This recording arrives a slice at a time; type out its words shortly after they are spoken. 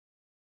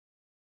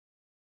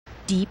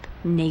deep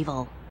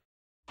navel.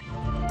 You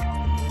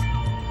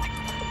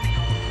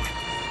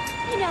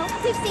know,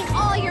 we've seen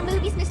all your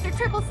movies, Mr.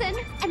 Tripleson,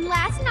 and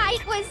last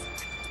night was...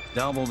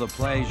 Double the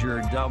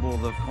pleasure, double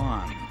the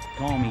fun.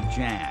 Call me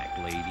Jack,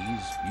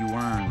 ladies. You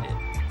earned it.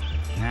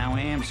 Now,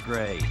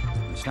 Amscray,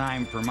 it's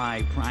time for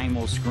my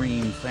primal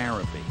scream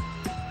therapy.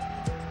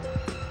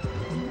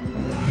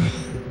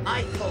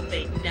 I thought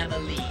they'd never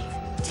leave.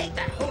 Take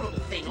that horrible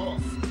thing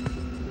off.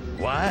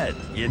 What?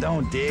 You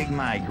don't dig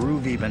my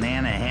groovy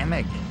banana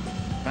hammock?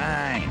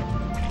 Fine.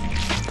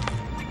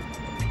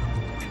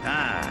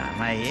 Ah,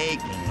 my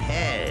aching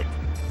head.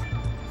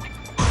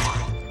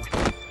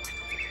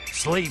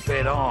 Sleep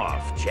it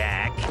off,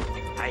 Jack.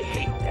 I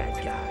hate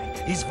that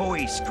guy. His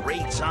voice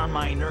grates on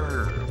my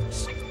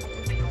nerves.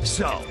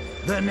 So,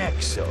 the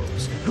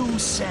Nexos. Who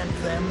sent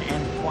them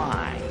and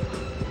why?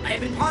 I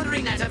have been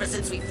pondering that ever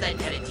since we fled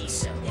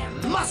Paradiso.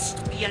 There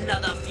must be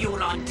another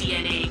Furon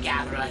DNA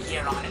gatherer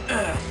here on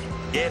Earth.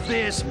 If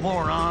this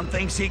moron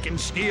thinks he can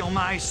steal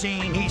my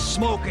scene, he's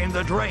smoking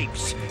the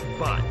drapes.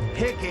 But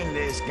picking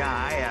this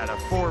guy out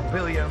of 4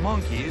 billion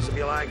monkeys would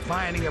be like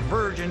finding a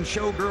virgin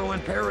showgirl in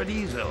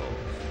Paradiso.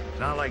 It's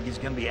not like he's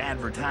gonna be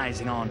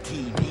advertising on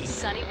TV.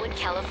 Sunnywood,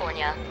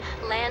 California,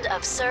 land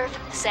of surf,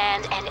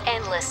 sand, and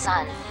endless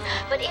sun.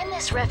 But in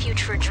this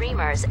refuge for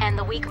dreamers and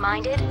the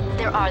weak-minded,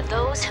 there are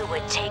those who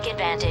would take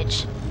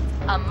advantage.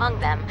 Among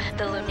them,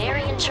 the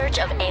Lunarian Church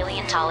of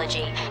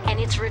Alientology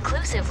and its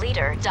reclusive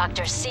leader,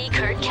 Dr. C.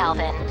 Kurt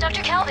Calvin.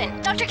 Dr.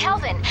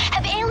 Calvin,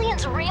 have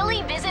aliens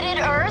really visited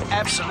Earth?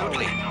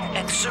 Absolutely.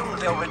 And soon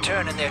they'll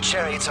return in their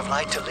chariots of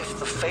light to lift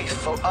the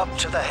faithful up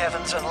to the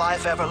heavens and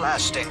life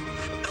everlasting.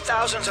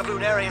 Thousands of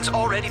Lunarians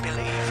already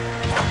believe.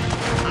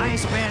 I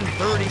spend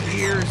 30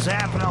 years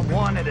zapping them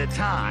one at a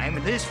time,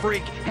 and this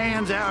freak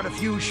hands out a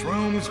few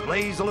shrooms,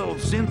 plays a little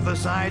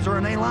synthesizer,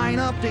 and they line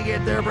up to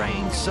get their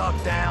brains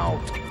sucked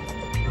out.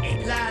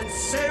 A plan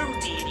so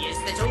devious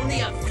that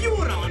only a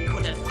Furon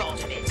could have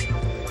thought of it.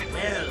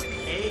 Well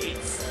played,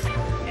 sir.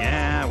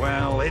 Yeah,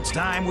 well, it's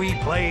time we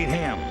played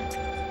him.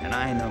 And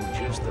I know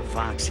just the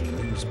foxy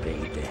news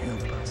babe to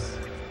help us.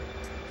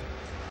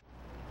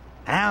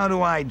 How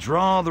do I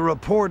draw the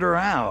reporter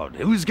out?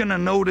 Who's gonna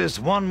notice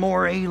one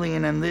more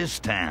alien in this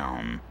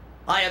town?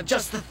 I have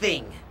just the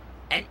thing.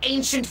 An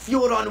ancient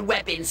Furon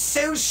weapon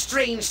so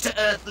strange to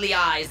earthly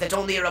eyes that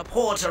only a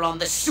reporter on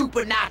the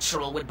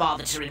supernatural would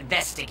bother to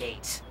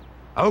investigate.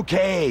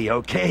 Okay,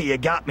 you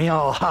got me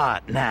all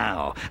hot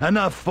now.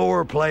 Enough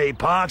foreplay,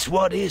 Potts.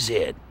 What is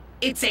it?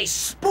 It's a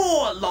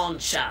spore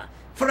launcher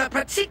for a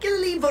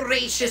particularly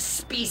voracious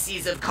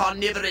species of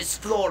carnivorous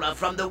flora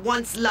from the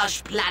once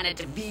lush planet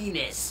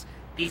Venus,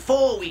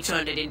 before we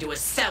turned it into a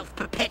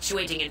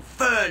self-perpetuating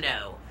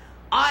inferno.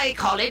 I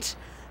call it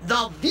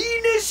the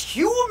Venus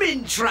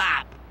Human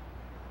Trap.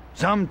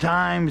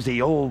 Sometimes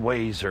the old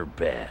ways are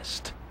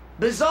best.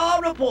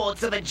 Bizarre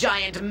reports of a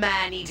giant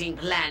man-eating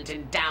plant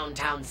in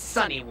downtown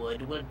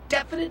Sunnywood will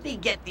definitely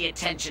get the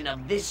attention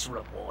of this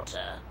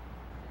reporter.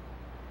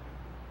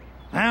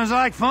 Sounds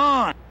like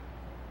fun.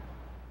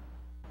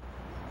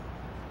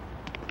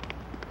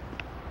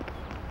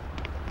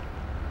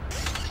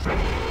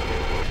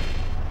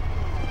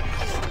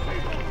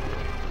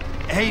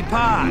 Hey,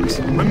 Pox,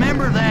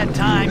 remember that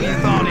time you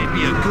thought it'd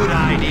be a good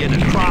idea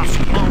to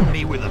cross-clone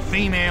me with a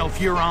female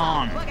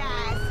Furon?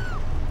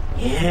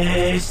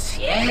 Yes,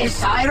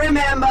 I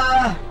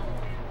remember.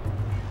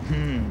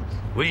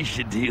 We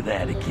should do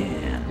that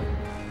again.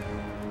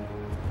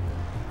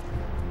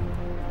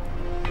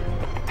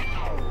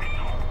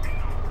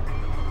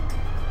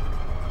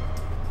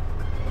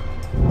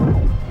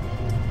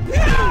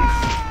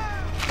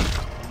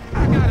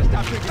 I gotta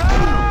stop drinking.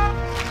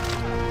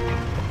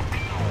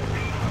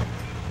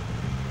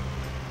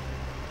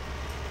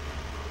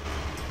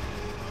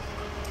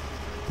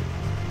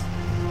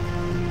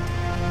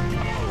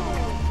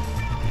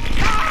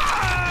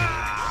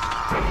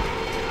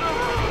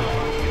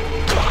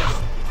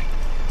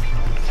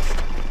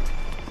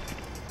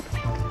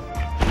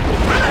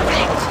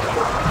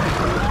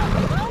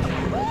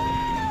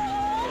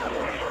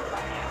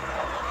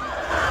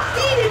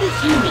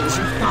 Humans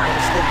who find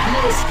the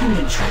Venus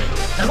Human Trap.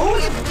 The more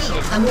you feed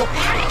it, the more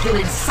panic you'll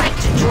incite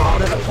to draw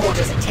the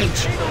reporter's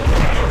attention.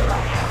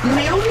 You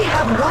may only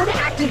have one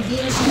active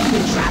Venus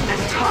Human Trap at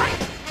a time.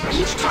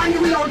 Each time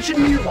you launch a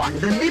new one,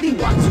 the living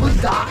ones will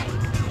die.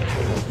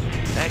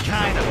 That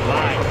kind of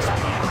bites me.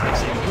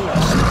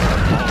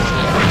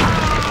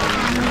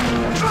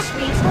 Trust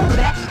me, it's for the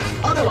best.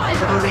 Otherwise,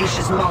 the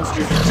voracious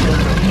monsters will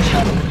turn on each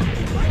other.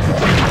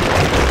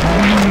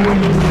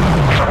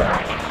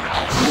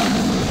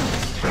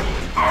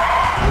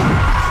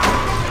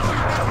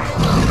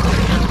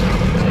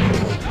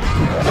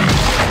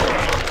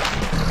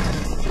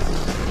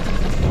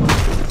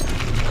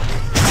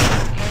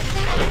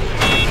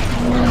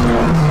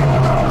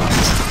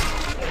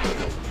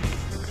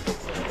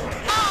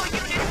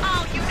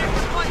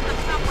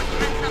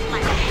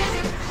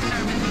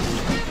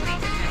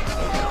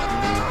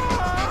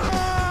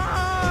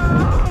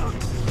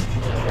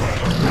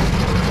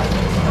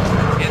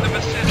 In the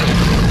vicinity.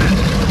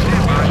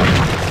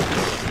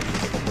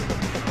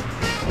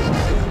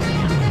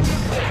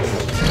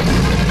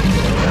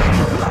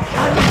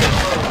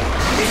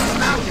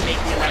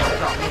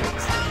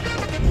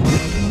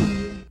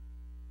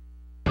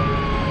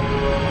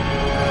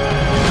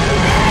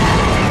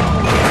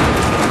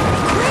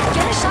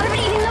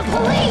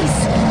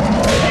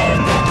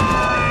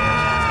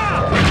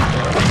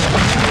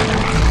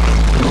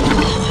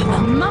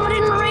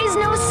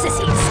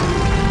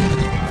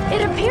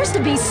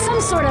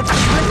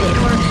 misfit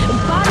or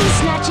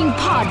body-snatching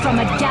pod from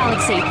a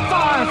galaxy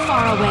far,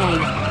 far away.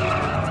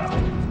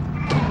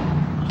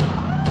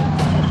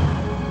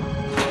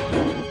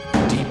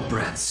 Deep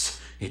breaths.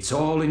 It's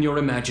all in your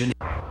imagination.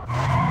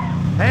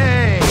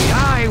 Hey,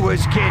 I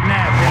was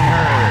kidnapping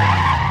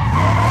her.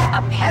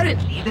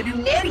 Apparently, the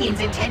Lunarians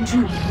intend to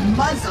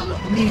muzzle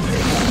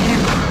Mrs.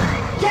 Emma.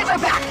 Get her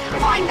back!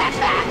 Find that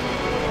bag!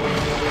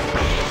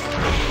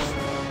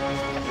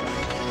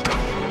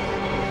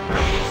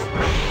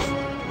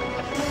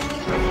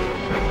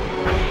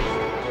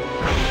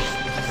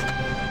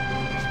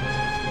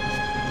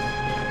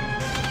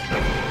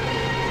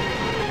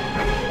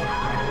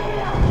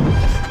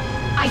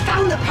 I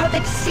found the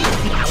perfect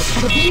safety house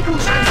for the vehicle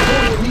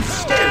transporting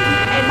Miss Stone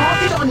and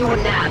mark it on your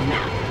nav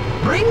map.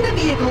 Bring the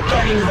vehicle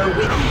carrying her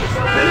with you.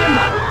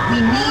 Remember,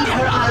 we need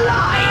her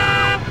alive.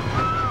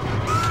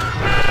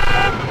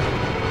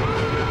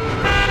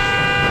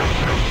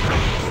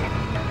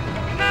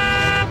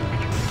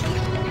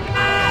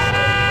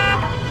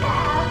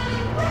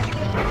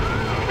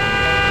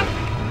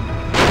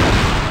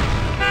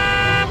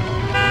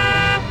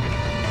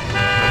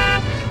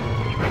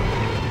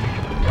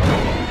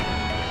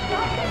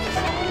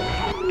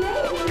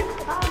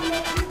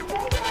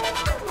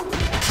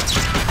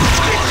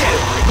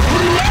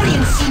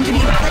 Seem to be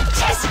rather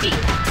testy.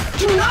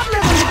 Do not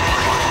let them...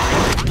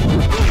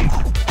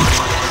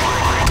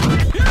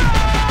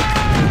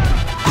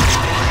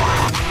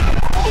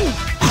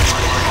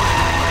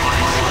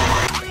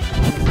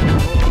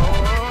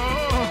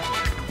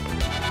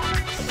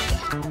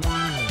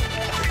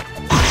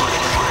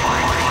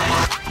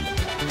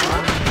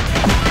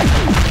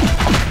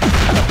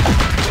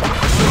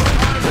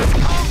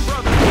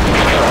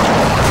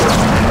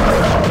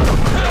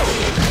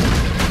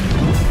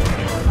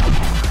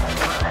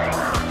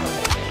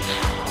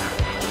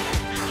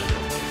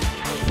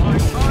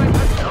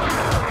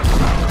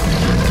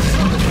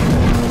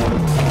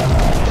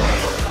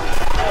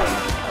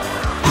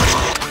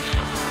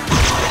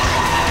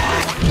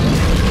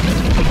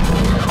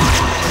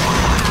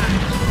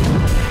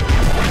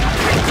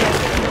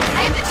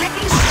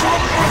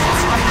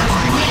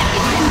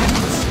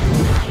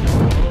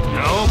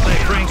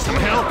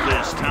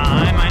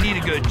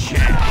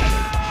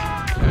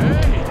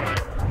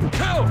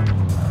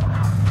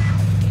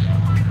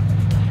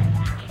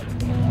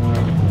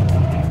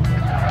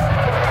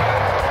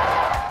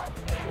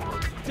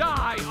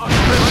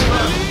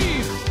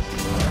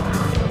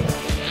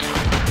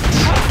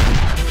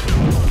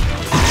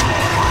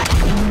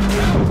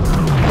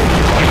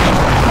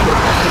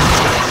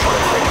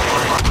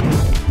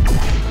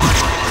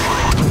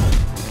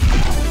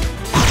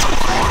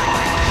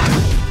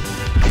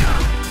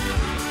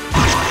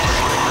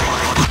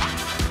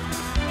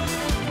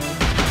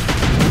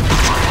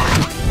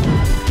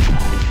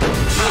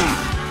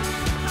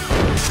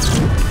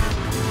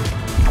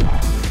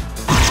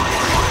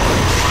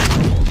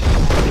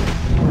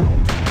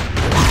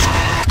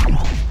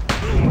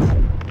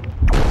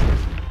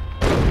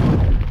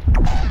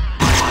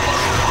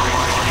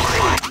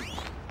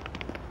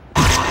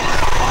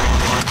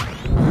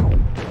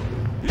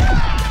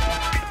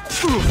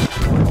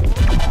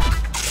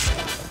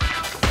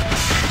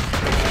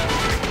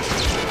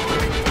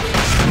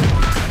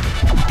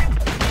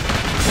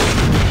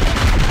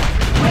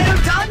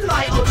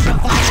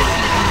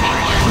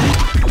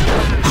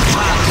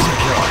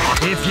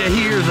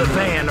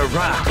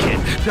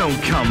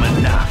 Don't come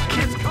a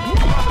knocking.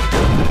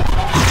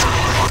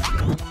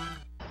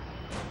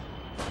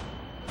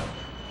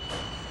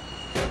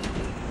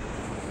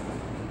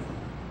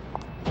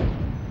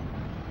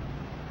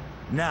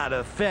 Not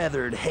a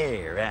feathered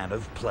hair out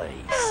of place.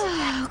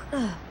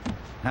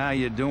 How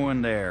you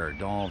doing there,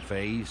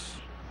 dollface?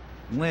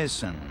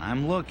 Listen,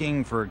 I'm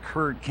looking for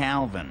Kurt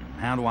Calvin.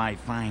 How do I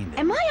find him?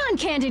 Am I on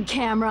candid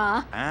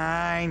camera?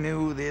 I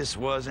knew this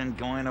wasn't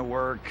going to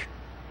work.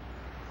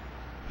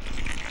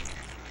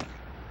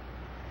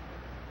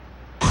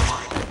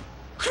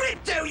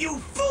 Crypto, you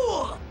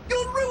fool!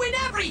 You'll ruin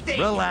everything!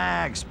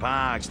 Relax,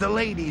 Pox. The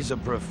lady's a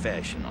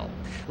professional.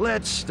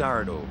 Let's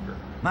start over.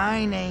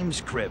 My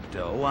name's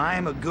Crypto.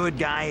 I'm a good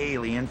guy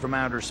alien from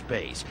outer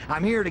space.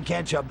 I'm here to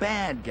catch a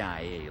bad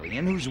guy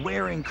alien who's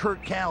wearing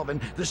Kurt Calvin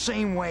the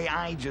same way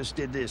I just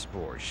did this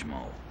poor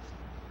schmo.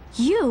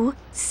 You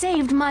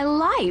saved my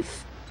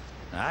life.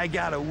 I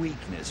got a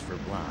weakness for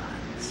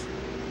blondes.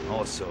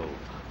 Also,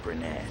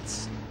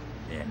 brunettes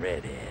and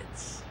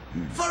redheads.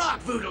 For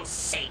Arkvoodle's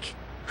sake!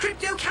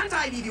 Crypto, can't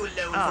I leave you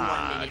alone for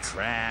 1 minute?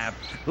 Crap.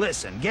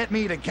 Listen, get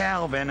me to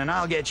Calvin and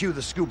I'll get you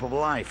the scoop of a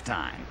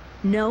lifetime.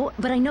 No,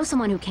 but I know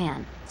someone who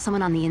can.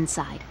 Someone on the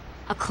inside.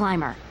 A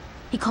climber.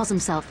 He calls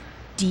himself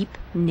Deep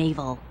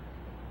Naval.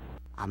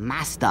 A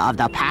master of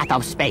the path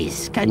of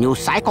space can use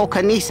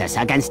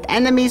psychokinesis against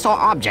enemies or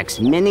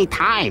objects many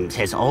times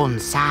his own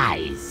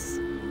size.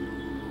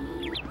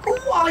 Who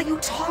are you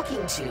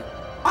talking to?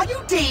 Are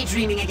you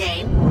daydreaming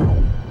again?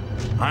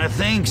 I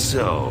think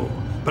so.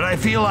 But I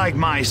feel like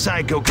my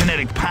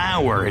psychokinetic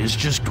power has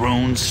just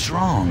grown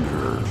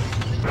stronger.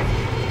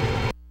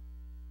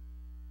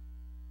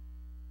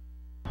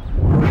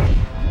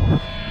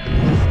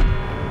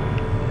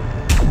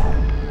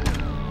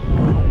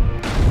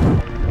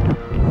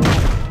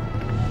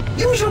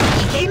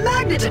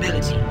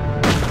 inevitability.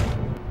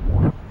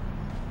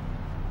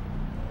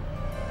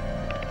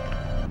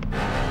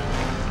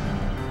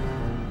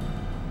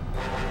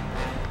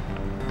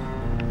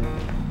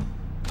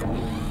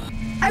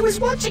 I was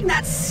watching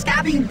that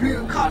Scabbing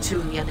Blue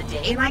cartoon the other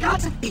day, and I got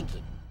to thinking.